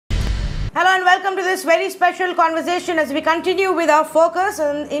Hello and welcome to this very special conversation as we continue with our focus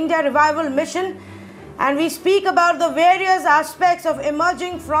on India Revival Mission, and we speak about the various aspects of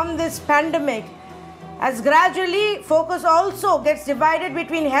emerging from this pandemic. As gradually focus also gets divided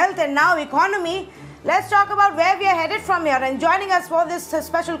between health and now economy, let's talk about where we are headed from here. And joining us for this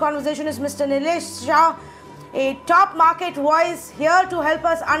special conversation is Mr. Nilesh Shah, a top market voice, here to help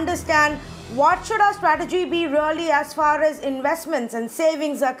us understand what should our strategy be really as far as investments and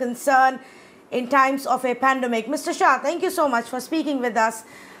savings are concerned in times of a pandemic. Mr. Shah, thank you so much for speaking with us.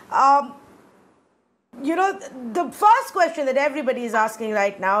 The first question that everybody is asking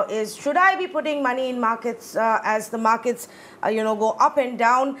right now is, should I be putting money in markets as the markets, go up and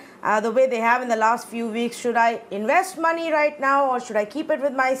down the way they have in the last few weeks? Should I invest money right now or should I keep it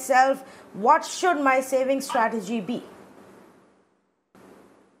with myself? What should my saving strategy be?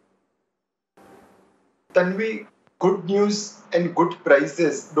 Tanvi, good news and good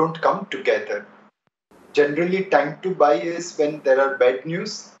prices don't come together. Generally, time to buy is when there are bad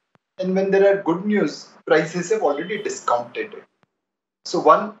news, and when there are good news, prices have already discounted it.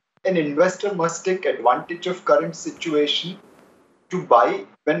 So an investor must take advantage of current situation to buy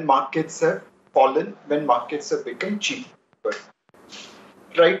when markets have fallen, when markets have become cheaper.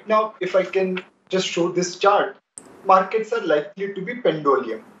 Right now, if I can just show this chart, markets are likely to be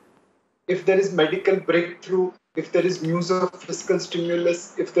pendulum. If there is medical breakthrough, if there is news of fiscal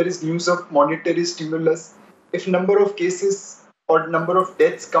stimulus, if there is news of monetary stimulus, if number of cases or number of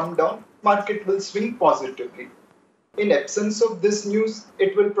deaths come down, market will swing positively. In absence of this news,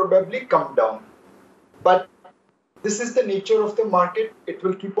 it will probably come down. But this is the nature of the market. It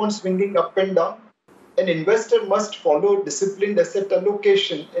will keep on swinging up and down. An investor must follow disciplined asset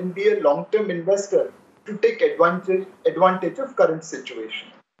allocation and be a long-term investor to take advantage of current situation.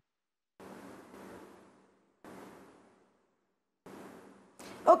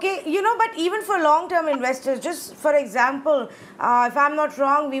 Okay, but even for long-term investors, just for example, if I'm not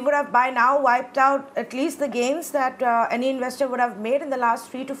wrong, we would have by now wiped out at least the gains that any investor would have made in the last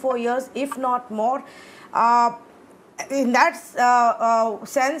 3 to 4 years, if not more. In that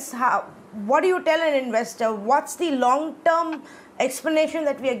sense, what do you tell an investor? What's the long-term explanation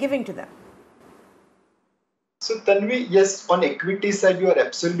that we are giving to them? So Tanvi, yes, on equity side, you are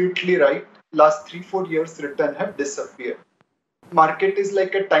absolutely right. Last 3-4 years return have disappeared. Market is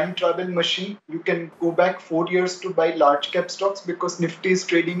like a time travel machine. You can go back 4 years to buy large cap stocks because Nifty is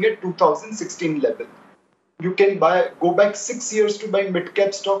trading at 2016 level. You can go back 6 years to buy mid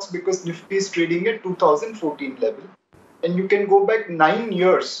cap stocks because Nifty is trading at 2014 level. And you can go back 9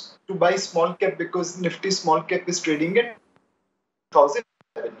 years to buy small cap because Nifty small cap is trading at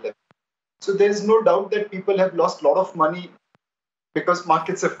 2011 level. So there is no doubt that people have lost a lot of money because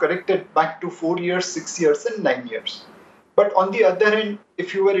markets have corrected back to 4 years, 6 years and 9 years. But on the other hand,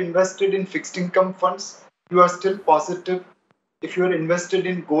 if you are invested in fixed income funds, you are still positive. If you are invested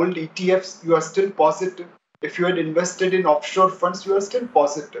in gold ETFs, you are still positive. If you are invested in offshore funds, you are still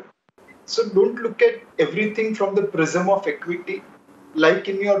positive. So don't look at everything from the prism of equity. Like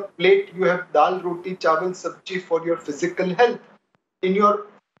in your plate, you have dal, roti, chawal, sabji for your physical health. In your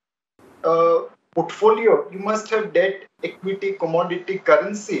portfolio, you must have debt, equity, commodity,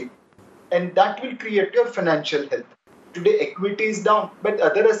 currency, and that will create your financial health. Today, equity is down, but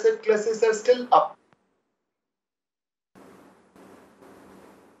other asset classes are still up.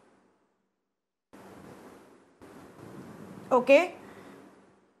 Okay.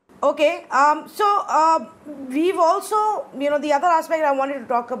 We've also, the other aspect I wanted to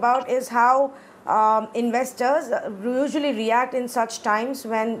talk about is how investors usually react in such times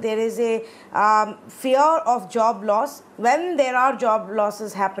when there is a fear of job loss, when there are job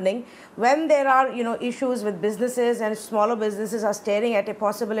losses happening, when there are issues with businesses and smaller businesses are staring at a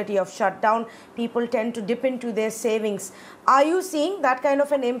possibility of shutdown. People tend to dip into their savings. Are you seeing that kind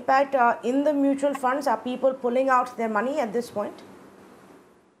of an impact in the mutual funds? Are people pulling out their money at this point?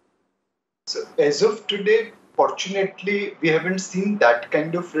 So as of today, fortunately, we haven't seen that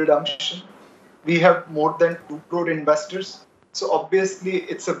kind of redemption. We have more than 2 crore investors. So obviously,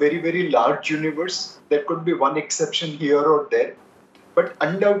 it's a very, very large universe. There could be one exception here or there. But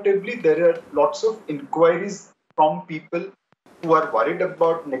undoubtedly, there are lots of inquiries from people who are worried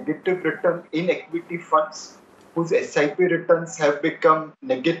about negative return in equity funds, whose SIP returns have become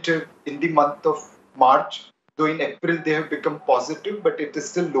negative in the month of March. Though in April, they have become positive, but it is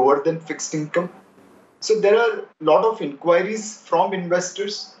still lower than fixed income. So there are a lot of inquiries from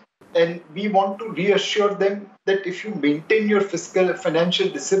investors. And we want to reassure them that if you maintain your fiscal financial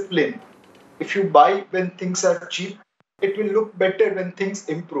discipline, if you buy when things are cheap, it will look better when things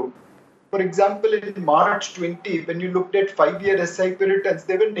improve. For example, in March 20, when you looked at 5-year SIP returns,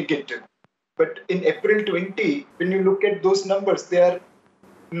 they were negative. But in April 20, when you look at those numbers, they are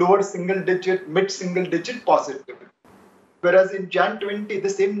lower single digit, mid single digit positive. Whereas in Jan 20, the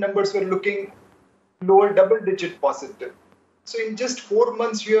same numbers were looking lower double digit positive. So in just 4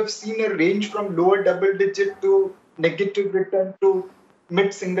 months, you have seen a range from lower double digit to negative return to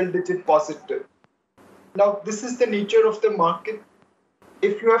mid single digit positive. Now, this is the nature of the market.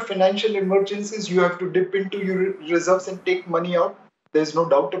 If you have financial emergencies, you have to dip into your reserves and take money out. There's no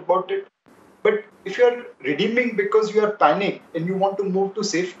doubt about it. But if you are redeeming because you are panicked and you want to move to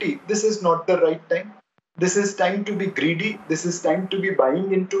safety, this is not the right time. This is time to be greedy. This is time to be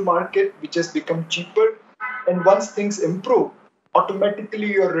buying into market, which has become cheaper. And once things improve,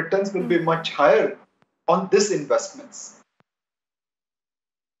 automatically your returns will be much higher on this investments.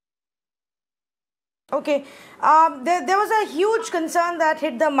 Okay, there was a huge concern that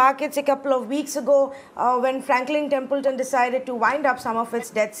hit the markets a couple of weeks ago when Franklin Templeton decided to wind up some of its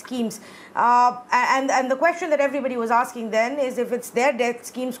debt schemes. And the question that everybody was asking then is, if it's their debt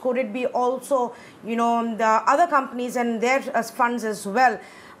schemes, could it be also, the other companies and their funds as well?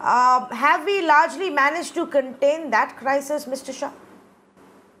 Have we largely managed to contain that crisis, Mr. Shah?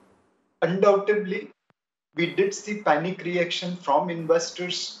 Undoubtedly, we did see panic reaction from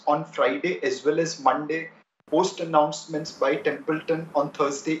investors on Friday as well as Monday, post announcements by Templeton on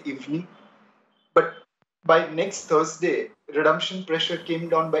Thursday evening. But by next Thursday, redemption pressure came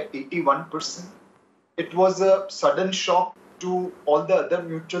down by 81%. It was a sudden shock to all the other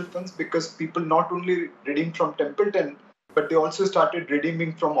mutual funds because people not only redeemed from Templeton, but they also started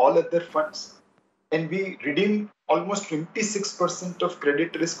redeeming from all other funds. And we redeemed almost 26% of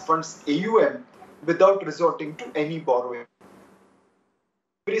credit risk funds AUM without resorting to any borrowing.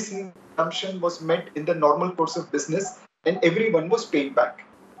 Every single redemption was met in the normal course of business and everyone was paid back.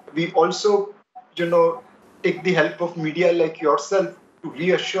 We also, take the help of media like yourself to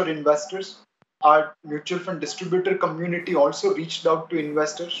reassure investors. Our mutual fund distributor community also reached out to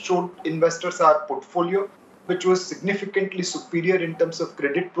investors, showed investors our portfolio, which was significantly superior in terms of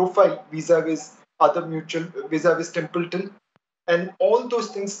credit profile vis-a-vis vis-a-vis Templeton. And all those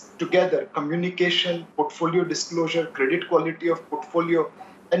things together, communication, portfolio disclosure, credit quality of portfolio,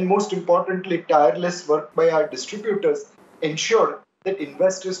 and most importantly, tireless work by our distributors, ensure that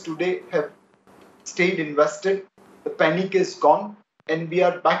investors today have stayed invested, the panic is gone, and we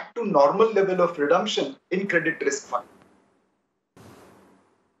are back to normal level of redemption in credit risk fund.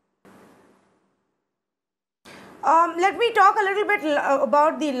 Let me talk a little bit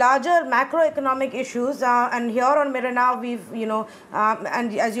about the larger macroeconomic issues. And here on Mirana, we've,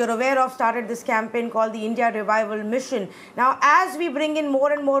 and as you're aware of, started this campaign called the India Revival Mission. Now, as we bring in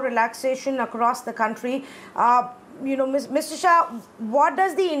more and more relaxation across the country, Mr. Shah, what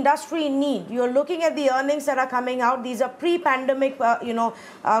does the industry need? You're looking at the earnings that are coming out. These are pre-pandemic,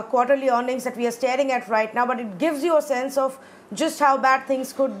 quarterly earnings that we are staring at right now, but it gives you a sense of just how bad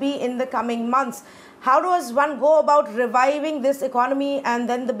things could be in the coming months. How does one go about reviving this economy and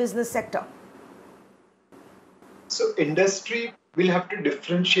then the business sector? So industry will have to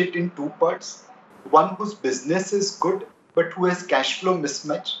differentiate in two parts. One whose business is good, but who has cash flow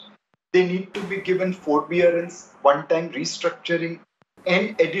mismatch. They need to be given forbearance, one-time restructuring,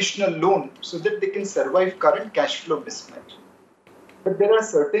 and additional loan so that they can survive current cash flow mismatch. But there are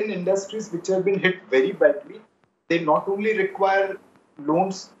certain industries which have been hit very badly. They not only require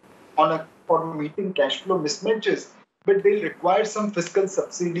loans for meeting cash flow mismatches, but they'll require some fiscal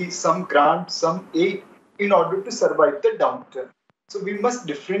subsidy, some grant, some aid in order to survive the downturn. So we must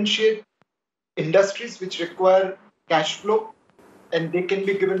differentiate industries which require cash flow and they can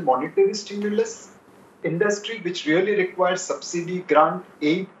be given monetary stimulus, industry which really requires subsidy, grant,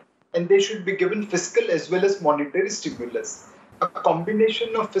 aid, and they should be given fiscal as well as monetary stimulus. A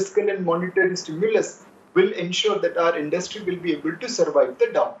combination of fiscal and monetary stimulus will ensure that our industry will be able to survive the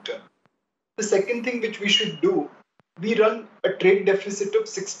downturn. The second thing which we should do, we run a trade deficit of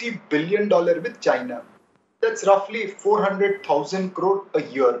 $60 billion with China. That's roughly 400,000 crore a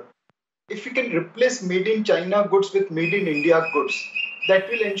year. If we can replace made in China goods with made in India goods, that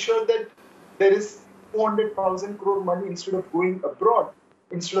will ensure that there is 400,000 crore money instead of going abroad,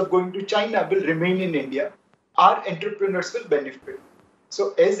 instead of going to China, will remain in India. Our entrepreneurs will benefit.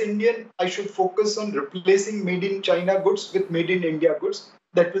 So as Indian, I should focus on replacing made in China goods with made in India goods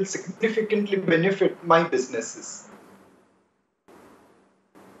that will significantly benefit my businesses.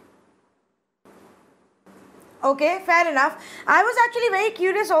 Okay, fair enough. I was actually very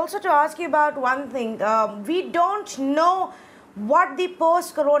curious also to ask you about one thing. We don't know what the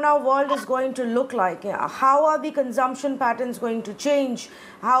post-corona world is going to look like. How are the consumption patterns going to change?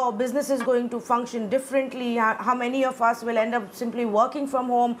 How are businesses going to function differently? How many of us will end up simply working from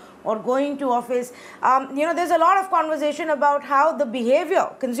home or going to office? There's a lot of conversation about how the behavior,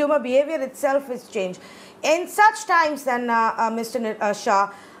 consumer behavior itself has changed. In such times then, Mr.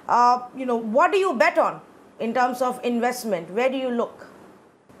 Shah, what do you bet on in terms of investment? Where do you look?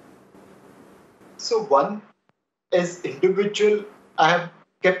 So one, as individual, I have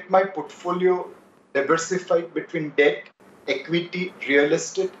kept my portfolio diversified between debt, equity, real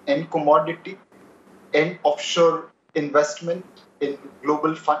estate, and commodity, and offshore investment in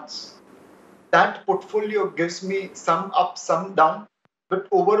global funds. That portfolio gives me some up, some down, but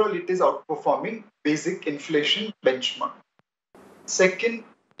overall it is outperforming basic inflation benchmark. Second,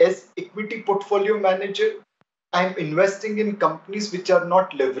 as equity portfolio manager, I am investing in companies which are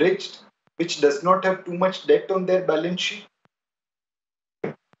not leveraged, which does not have too much debt on their balance sheet.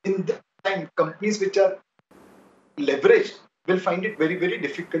 In the time, companies which are leveraged will find it very, very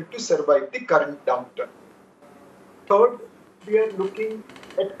difficult to survive the current downturn. Third, we are looking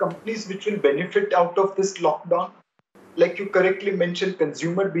at companies which will benefit out of this lockdown. Like you correctly mentioned,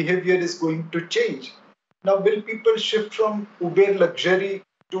 consumer behavior is going to change. Now, will people shift from Uber luxury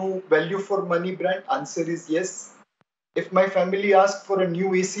to value for money brand? Answer is yes. If my family asks for a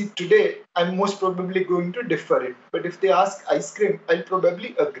new AC today, I'm most probably going to defer it. But if they ask ice cream, I'll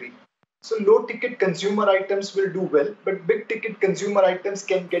probably agree. So low ticket consumer items will do well, but big ticket consumer items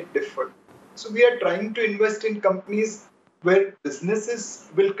can get deferred. So we are trying to invest in companies where businesses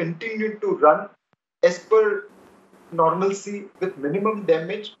will continue to run as per normalcy with minimum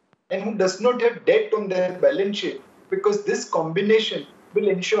damage and who does not have debt on their balance sheet, because this combination will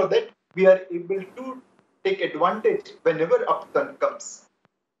ensure that we are able to take advantage whenever upturn comes.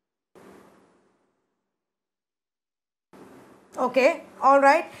 Okay, all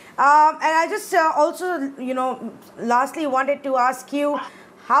right. And I just also, lastly wanted to ask you,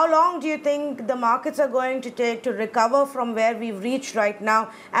 how long do you think the markets are going to take to recover from where we've reached right now?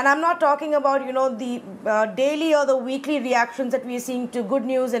 And I'm not talking about, the daily or the weekly reactions that we're seeing to good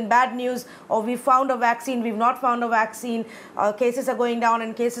news and bad news, or we found a vaccine, we've not found a vaccine, cases are going down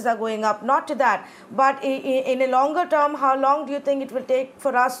and cases are going up. Not to that. But in a longer term, how long do you think it will take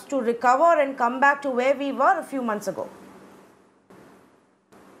for us to recover and come back to where we were a few months ago?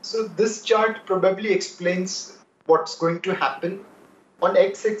 So this chart probably explains what's going to happen. On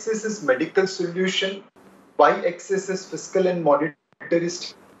x-axis is medical solution, y-axis is fiscal and monetary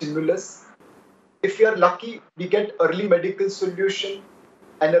stimulus. If we are lucky, we get early medical solution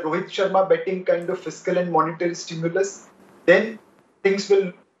and a Rohit Sharma betting kind of fiscal and monetary stimulus, then things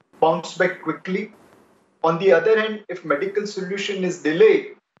will bounce back quickly. On the other hand, if medical solution is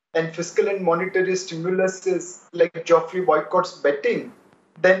delayed and fiscal and monetary stimulus is like Geoffrey Boycott's betting,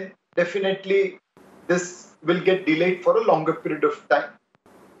 then definitely this will get delayed for a longer period of time.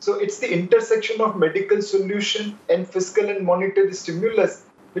 So it's the intersection of medical solution and fiscal and monetary stimulus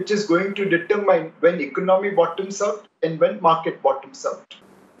which is going to determine when economy bottoms out and when market bottoms out.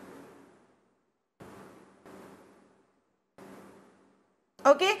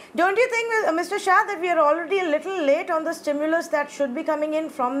 Okay, don't you think, Mr. Shah, that we are already a little late on the stimulus that should be coming in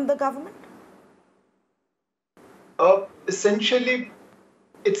from the government? Essentially,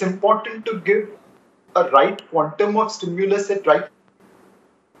 it's important to give a right quantum of stimulus at right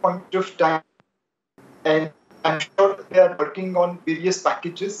point of time, and I'm sure they are working on various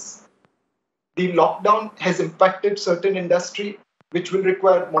packages. The lockdown has impacted certain industry which will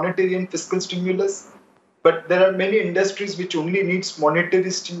require monetary and fiscal stimulus, but there are many industries which only needs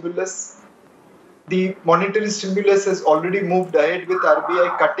monetary stimulus. The monetary stimulus has already moved ahead with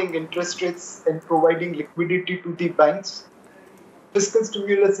RBI cutting interest rates and providing liquidity to the banks. Fiscal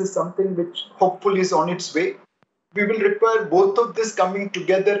stimulus is something which hopefully is on its way. We will require both of this coming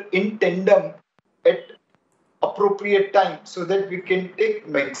together in tandem at appropriate time so that we can take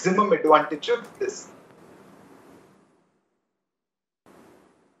maximum advantage of this.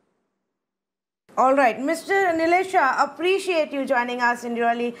 All right, Mr. Nilesh Shah, appreciate you joining us and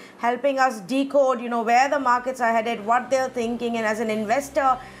really helping us decode, where the markets are headed, what they're thinking, and as an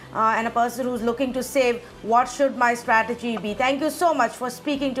investor and a person who's looking to save, what should my strategy be? Thank you so much for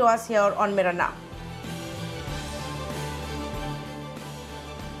speaking to us here on Mirror Now.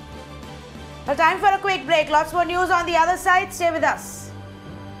 Well, time for a quick break. Lots more news on the other side. Stay with us.